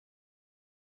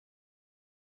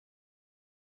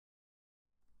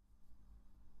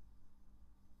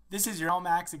This is your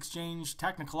LMAX exchange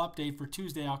technical update for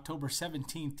Tuesday, October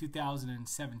 17th,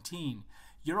 2017.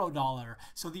 Euro dollar.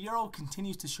 So the euro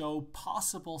continues to show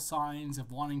possible signs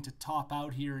of wanting to top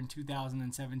out here in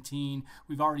 2017.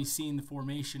 We've already seen the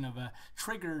formation of a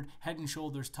triggered head and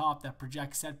shoulders top that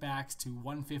projects setbacks to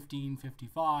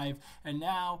 115.55, and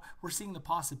now we're seeing the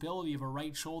possibility of a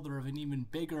right shoulder of an even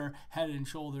bigger head and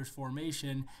shoulders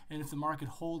formation. And if the market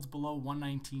holds below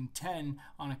 119.10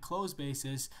 on a close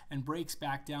basis and breaks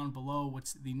back down below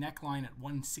what's the neckline at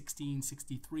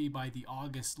 116.63 by the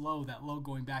August low, that low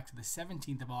going back to the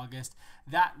 17th of August,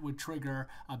 that would trigger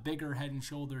a bigger head and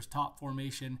shoulders top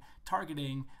formation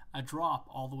targeting a drop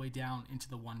all the way down into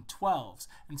the 112s.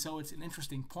 And so it's an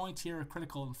interesting point here, a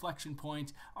critical inflection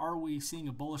point. Are we seeing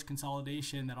a bullish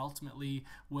consolidation that ultimately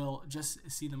will just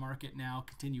see the market now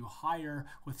continue higher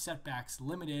with setbacks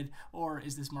limited, or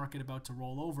is this market about to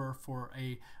roll over for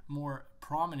a more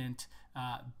prominent,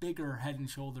 bigger head and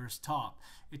shoulders top?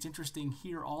 It's interesting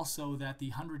here also that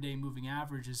the 100-day moving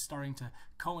average is starting to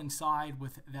coincide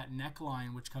with that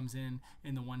neckline, which comes in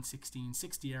the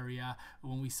 116.60 area.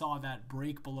 When we saw that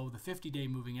break below the 50-day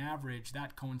moving average,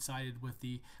 that coincided with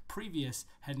the previous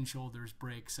head and shoulders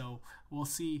break. So we'll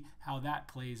see how that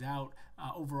plays out.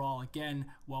 Overall, again,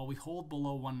 while we hold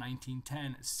below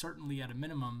 119.10, certainly at a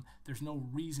minimum, there's no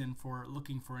reason for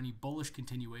looking for any bullish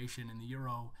continuation in the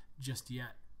euro just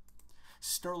yet.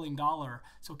 Sterling dollar.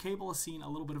 So cable has seen a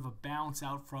little bit of a bounce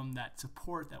out from that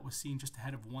support that was seen just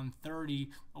ahead of 130.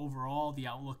 Overall, the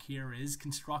outlook here is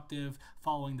constructive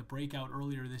following the breakout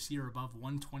earlier this year above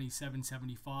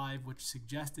 127.75, which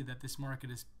suggested that this market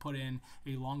has put in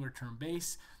a longer term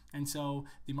base. And so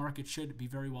the market should be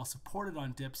very well supported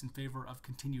on dips in favor of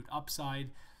continued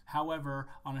upside. However,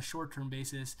 on a short-term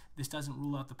basis, this doesn't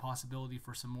rule out the possibility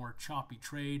for some more choppy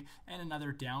trade and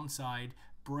another downside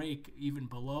break even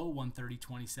below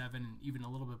 130.27 and even a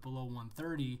little bit below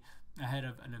 130 ahead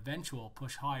of an eventual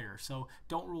push higher. So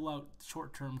don't rule out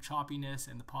short-term choppiness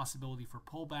and the possibility for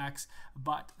pullbacks,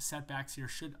 but setbacks here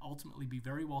should ultimately be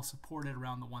very well supported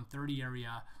around the 130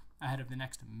 area ahead of the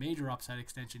next major upside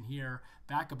extension here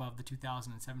back above the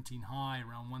 2017 high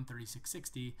around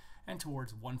 136.60 and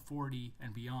towards 140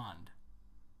 and beyond.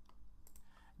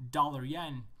 Dollar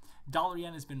yen. Dollar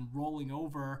yen has been rolling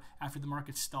over after the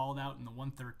market stalled out in the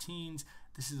 113s.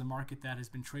 This is a market that has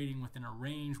been trading within a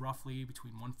range roughly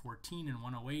between 114 and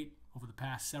 108 over the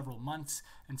past several months.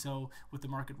 And so with the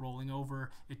market rolling over,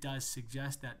 it does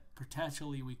suggest that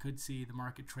potentially we could see the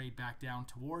market trade back down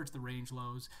towards the range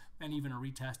lows and even a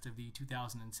retest of the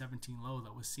 2017 low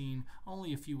that was seen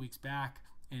only a few weeks back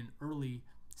in early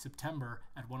September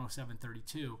at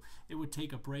 107.32. It would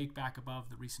take a break back above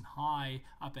the recent high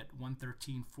up at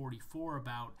 113.44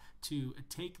 about to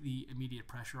take the immediate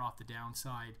pressure off the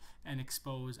downside and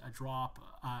expose a drop,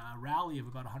 a rally of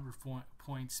about 100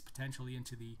 points potentially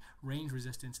into the range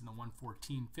resistance in the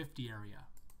 114.50 area.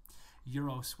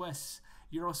 Euro Swiss.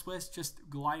 Euro Swiss just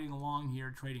gliding along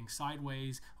here, trading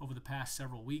sideways over the past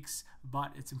several weeks,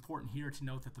 but it's important here to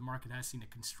note that the market has seen a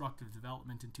constructive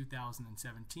development in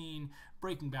 2017,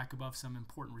 breaking back above some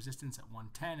important resistance at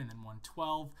 110 and then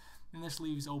 112, and this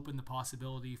leaves open the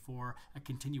possibility for a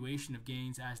continuation of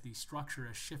gains as the structure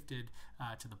has shifted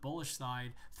to the bullish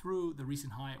side through the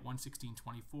recent high at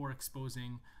 116.24,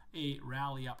 exposing a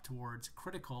rally up towards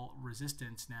critical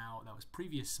resistance now that was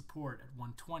previous support at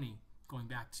 120 going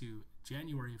back to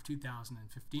January of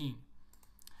 2015.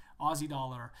 Aussie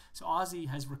dollar. So Aussie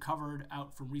has recovered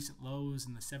out from recent lows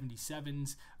in the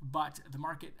 77s, but the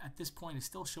market at this point is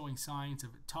still showing signs of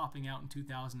topping out in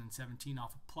 2017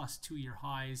 off of plus 2-year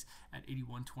highs at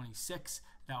 81.26.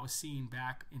 That was seen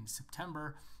back in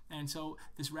September. And so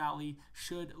this rally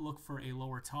should look for a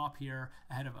lower top here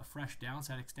ahead of a fresh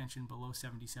downside extension below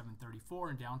 77.34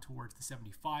 and down towards the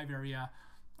 75 area.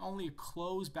 Only a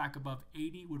close back above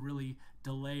 80 would really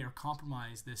delay or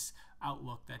compromise this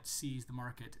outlook that sees the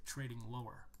market trading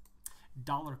lower.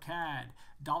 Dollar CAD.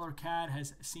 Dollar CAD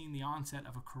has seen the onset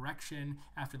of a correction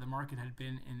after the market had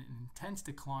been in an intense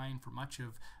decline for much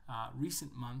of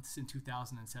recent months in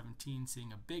 2017,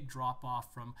 seeing a big drop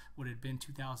off from what had been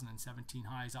 2017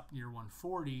 highs up near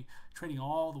 140, trading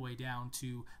all the way down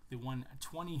to the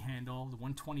 120 handle, the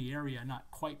 120 area,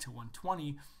 not quite to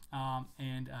 120,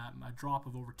 and a drop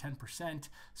of over 10%.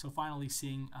 So finally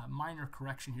seeing a minor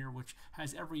correction here, which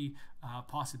has every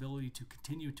possibility to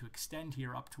continue to extend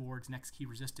here up towards next key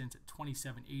resistance at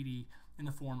 27.80 in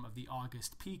the form of the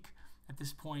August peak. At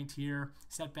this point here,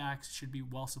 setbacks should be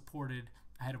well supported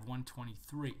ahead of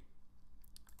 123.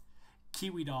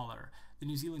 Kiwi dollar. The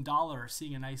New Zealand dollar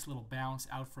seeing a nice little bounce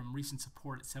out from recent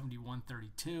support at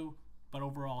 71.32. But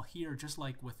overall here, just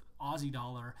like with Aussie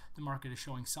dollar, the market is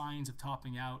showing signs of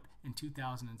topping out in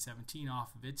 2017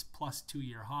 off of its plus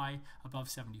 2-year high above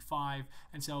 75.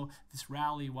 And so this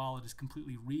rally, while it is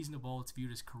completely reasonable, it's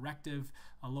viewed as corrective.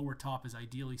 A lower top is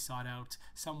ideally sought out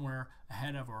somewhere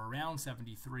ahead of or around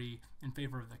 73 in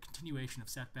favor of the continuation of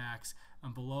setbacks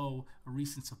and below a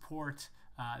recent support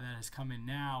that has come in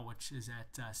now, which is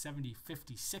at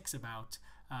 70.56 about,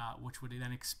 which would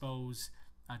then expose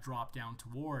a drop down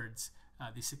towards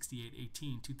the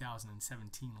 68.18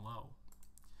 2017 low.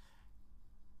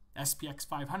 SPX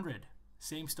 500,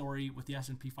 same story with the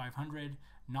S&P 500,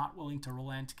 not willing to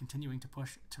relent, continuing to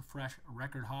push to fresh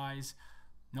record highs.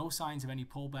 No signs of any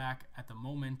pullback at the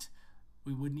moment.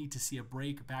 We would need to see a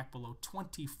break back below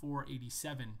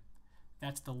 24.87.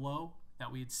 That's the low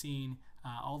that we had seen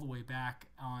all the way back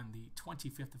on the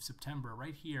 25th of September,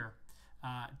 right here,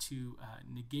 to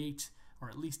negate or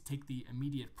at least take the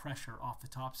immediate pressure off the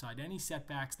top side. Any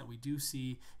setbacks that we do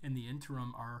see in the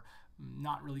interim are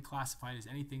not really classified as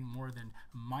anything more than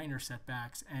minor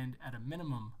setbacks, and at a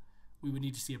minimum we would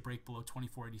need to see a break below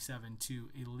 24.87 to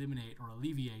eliminate or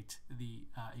alleviate the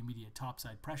immediate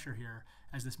topside pressure here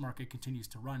as this market continues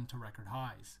to run to record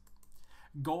highs.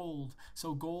 Gold.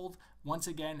 So gold, once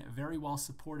again, very well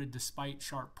supported despite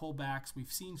sharp pullbacks.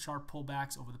 We've seen sharp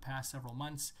pullbacks over the past several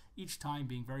months, each time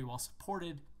being very well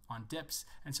supported on dips,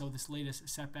 and so this latest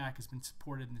setback has been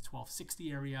supported in the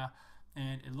 1260 area,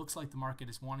 and it looks like the market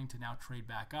is wanting to now trade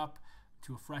back up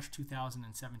to a fresh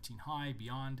 2017 high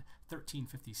beyond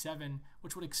 1357,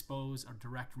 which would expose a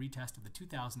direct retest of the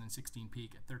 2016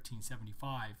 peak at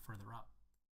 1375 further up.